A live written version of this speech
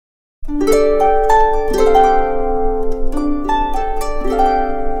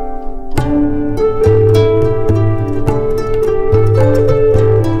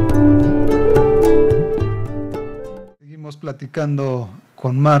platicando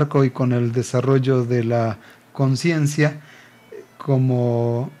con Marco y con el desarrollo de la conciencia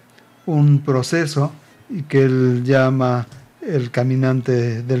como un proceso y que él llama el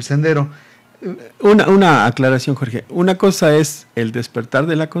caminante del sendero. Una aclaración, Jorge. Una cosa es el despertar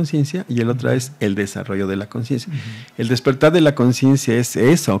de la conciencia y el otra es el desarrollo de la conciencia. El despertar de la conciencia es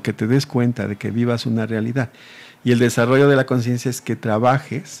eso, que te des cuenta de que vivas una realidad. Y el desarrollo de la conciencia es que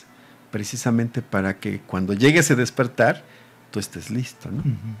trabajes precisamente para que cuando llegue ese despertar, tú estés listo, ¿no?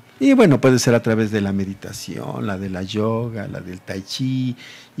 Y bueno, puede ser a través de la meditación, la de la yoga, la del tai chi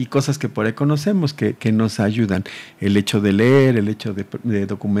y cosas que por ahí conocemos que nos ayudan. El hecho de leer, el hecho de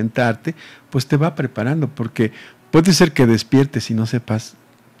documentarte, pues te va preparando, porque puede ser que despiertes y no sepas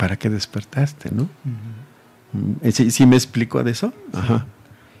para qué despertaste, ¿no? ¿Sí me explico de eso? Ajá.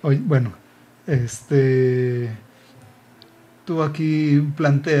 Oye, bueno, tú aquí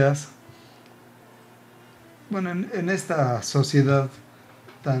planteas, bueno, en esta sociedad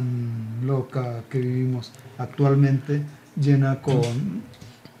tan loca que vivimos actualmente, llena con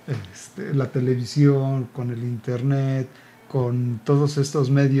la televisión, con el internet, con todos estos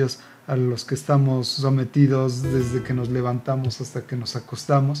medios a los que estamos sometidos desde que nos levantamos hasta que nos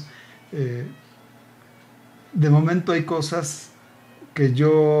acostamos, de momento hay cosas que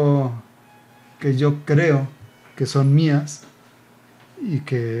yo creo que son mías y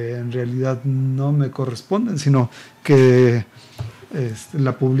que en realidad no me corresponden, sino que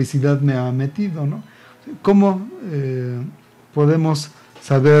la publicidad me ha metido, ¿no? ¿Cómo podemos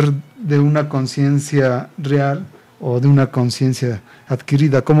saber de una conciencia real o de una conciencia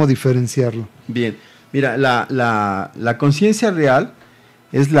adquirida? ¿Cómo diferenciarlo? Bien, mira, la conciencia real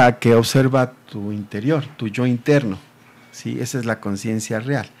es la que observa tu interior, tu yo interno, ¿sí? Esa es la conciencia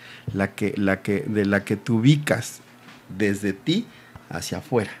real, de la que te ubicas desde ti hacia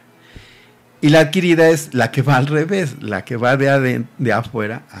afuera. Y la adquirida es la que va al revés, la que va de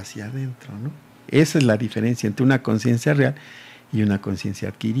afuera hacia adentro, ¿no? Esa es la diferencia entre una conciencia real y una conciencia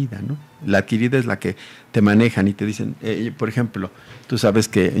adquirida, ¿no? La adquirida es la que te manejan y te dicen, por ejemplo, tú sabes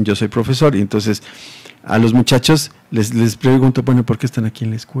que yo soy profesor y entonces a los muchachos les pregunto, bueno, ¿por qué están aquí en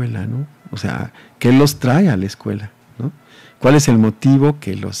la escuela, no? O sea, ¿qué los trae a la escuela, no? ¿Cuál es el motivo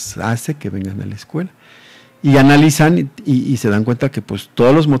que los hace que vengan a la escuela? Y analizan y se dan cuenta que pues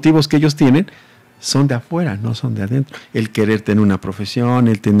todos los motivos que ellos tienen son de afuera, no son de adentro. El querer tener una profesión,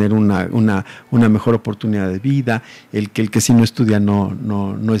 el tener una mejor oportunidad de vida, el que si no estudia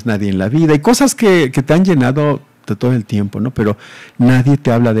no es nadie en la vida, y cosas que te han llenado de todo el tiempo, ¿no? Pero nadie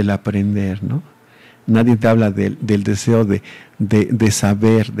te habla del aprender, ¿no? Nadie te habla del deseo de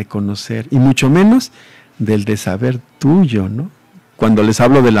saber, de conocer, y mucho menos del de saber tuyo, ¿no? Cuando les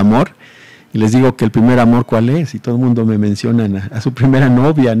hablo del amor, y les digo que el primer amor, ¿cuál es? Y todo el mundo me menciona a su primera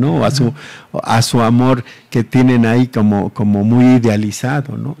novia, ¿no? A su amor que tienen ahí como muy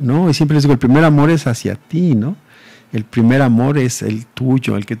idealizado, ¿no? No, y siempre les digo, el primer amor es hacia ti, ¿no? El primer amor es el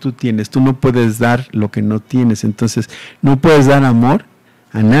tuyo, el que tú tienes. Tú no puedes dar lo que no tienes, entonces no puedes dar amor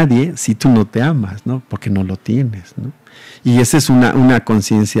a nadie si tú no te amas, ¿no? Porque no lo tienes, ¿no? Y esa es una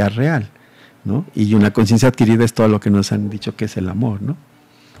conciencia real, ¿no? Y una conciencia adquirida es todo lo que nos han dicho que es el amor, ¿no?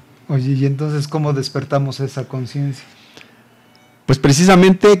 Oye, ¿y entonces cómo despertamos esa conciencia? Pues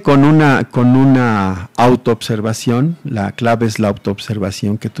precisamente con una autoobservación. La clave es la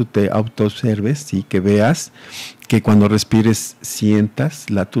autoobservación, que tú te autoobserves y que veas, que cuando respires sientas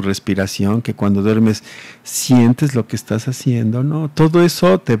tu respiración, que cuando duermes sientes lo que estás haciendo, ¿no? Todo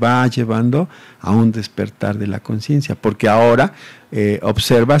eso te va llevando a un despertar de la conciencia, porque ahora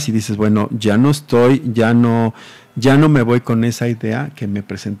observas y dices, bueno, ya no me voy con esa idea que me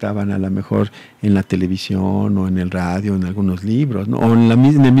presentaban a lo mejor en la televisión o en el radio, en algunos libros, ¿no? O en el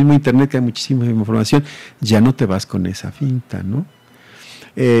mismo internet, que hay muchísima información. Ya no te vas con esa finta, ¿no?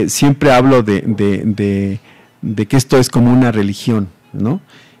 Siempre hablo de que esto es como una religión, ¿no?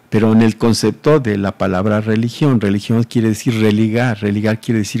 Pero en el concepto de la palabra religión quiere decir religar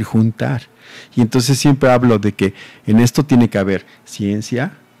quiere decir juntar. Y entonces siempre hablo de que en esto tiene que haber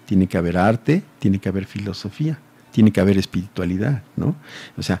ciencia, tiene que haber arte, tiene que haber filosofía, tiene que haber espiritualidad, ¿no?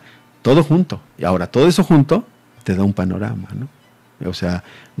 O sea, todo junto. Y ahora, todo eso junto te da un panorama, ¿no? O sea,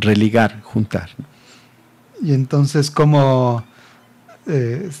 religar, juntar, ¿no? Y entonces, ¿cómo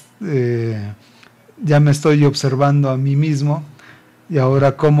ya me estoy observando a mí mismo? Y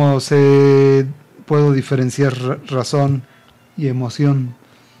ahora, ¿cómo puedo diferenciar razón y emoción?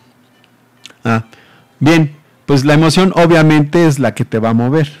 Bien, pues la emoción obviamente es la que te va a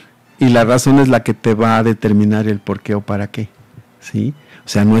mover. Y la razón es la que te va a determinar el por qué o para qué, ¿sí? O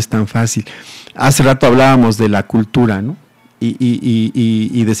sea, no es tan fácil. Hace rato hablábamos de la cultura, ¿no?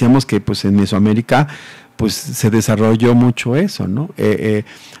 Y decíamos que pues en Mesoamérica pues se desarrolló mucho eso, ¿no?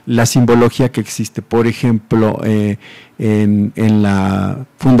 La simbología que existe, por ejemplo, en la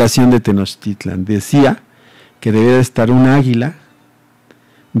fundación de Tenochtitlan, decía que debía de estar un águila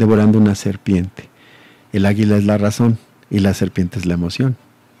devorando una serpiente. El águila es la razón y la serpiente es la emoción,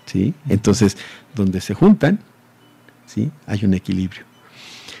 ¿sí? Entonces, donde se juntan, ¿sí?, hay un equilibrio.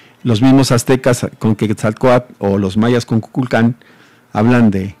 Los mismos aztecas con Quetzalcóatl o los mayas con Kukulcán hablan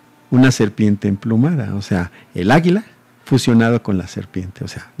de una serpiente emplumada, o sea, el águila fusionado con la serpiente, o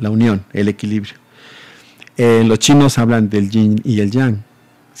sea, la unión, el equilibrio. Los chinos hablan del yin y el yang,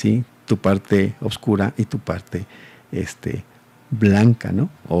 ¿sí?, tu parte oscura y tu parte blanca, ¿no?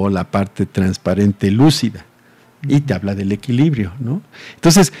 O la parte transparente, lúcida, y te habla del equilibrio, ¿no?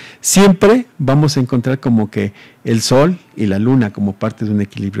 Entonces, siempre vamos a encontrar como que el sol y la luna como parte de un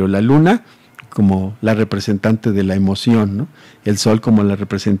equilibrio. La luna como la representante de la emoción, ¿no? El sol como la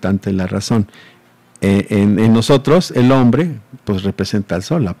representante de la razón. En nosotros, el hombre, pues representa al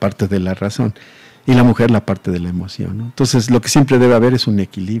sol, la parte de la razón, y la mujer la parte de la emoción, ¿no? Entonces, lo que siempre debe haber es un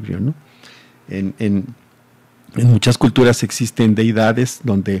equilibrio, ¿no? En muchas culturas existen deidades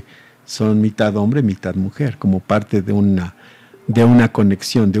donde son mitad hombre, mitad mujer, como parte de una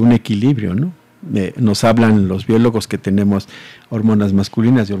conexión, de un equilibrio, ¿no? Nos hablan los biólogos que tenemos hormonas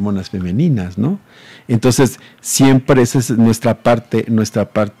masculinas y hormonas femeninas, ¿no? Entonces, siempre esa es nuestra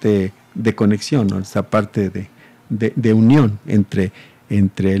parte de conexión, ¿no? Nuestra parte de unión entre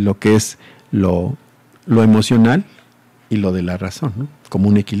lo que es lo emocional y lo de la razón, ¿no? Como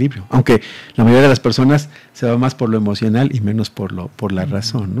un equilibrio. Aunque la mayoría de las personas se va más por lo emocional y menos por la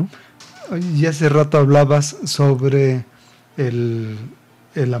razón, ¿no? Y hace rato hablabas sobre el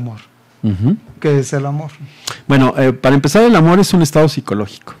amor. Uh-huh. ¿Qué es el amor? Bueno, para empezar, el amor es un estado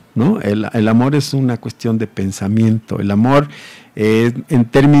psicológico, ¿no? El amor es una cuestión de pensamiento. El amor, en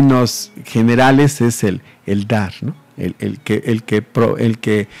términos generales, es el dar, ¿no? El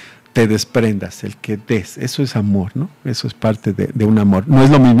que te desprendas, el que des. Eso es amor, ¿no? Eso es parte de un amor. No es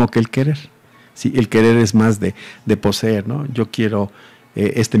lo mismo que el querer. Sí, el querer es más de poseer, ¿no? Yo quiero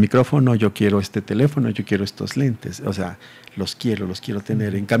este micrófono, yo quiero este teléfono, yo quiero estos lentes, o sea, los quiero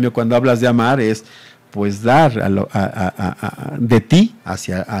tener. En cambio, cuando hablas de amar es pues dar de ti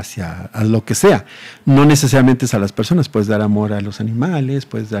hacia lo que sea. No necesariamente es a las personas, puedes dar amor a los animales,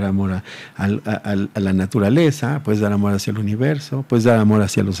 puedes dar amor a la naturaleza, puedes dar amor hacia el universo, puedes dar amor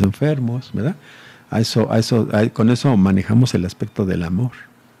hacia los enfermos, ¿verdad? Con eso manejamos el aspecto del amor.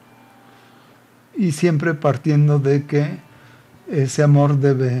 Y siempre partiendo de que ese amor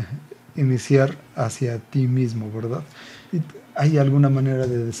debe iniciar hacia ti mismo, ¿verdad? ¿Hay alguna manera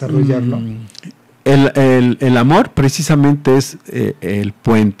de desarrollarlo? El amor precisamente es el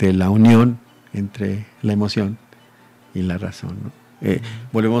puente, la unión entre la emoción y la razón, ¿no?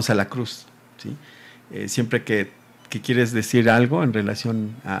 Volvemos a la cruz, ¿sí? Siempre que quieres decir algo en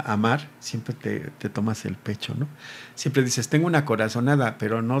relación a amar, siempre te tomas el pecho, ¿no? Siempre dices, tengo una corazonada,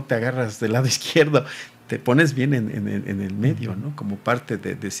 pero no te agarras del lado izquierdo, te pones bien en el medio, ¿no? Como parte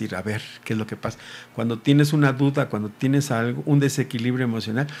de decir, a ver, ¿qué es lo que pasa? Cuando tienes una duda, cuando tienes un desequilibrio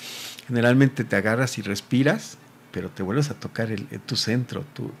emocional, generalmente te agarras y respiras, pero te vuelves a tocar tu centro,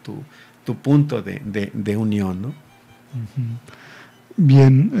 tu punto de unión, ¿no?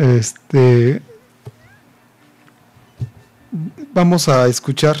 Bien, vamos a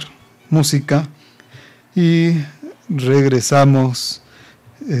escuchar música y regresamos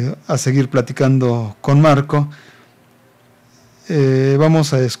a seguir platicando con Marco.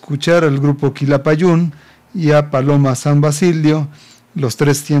 Vamos a escuchar al grupo Quilapayún y a Paloma San Basilio, Los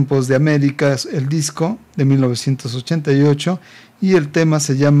Tres Tiempos de América, el disco de 1988, y el tema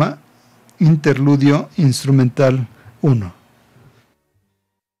se llama Interludio Instrumental 1.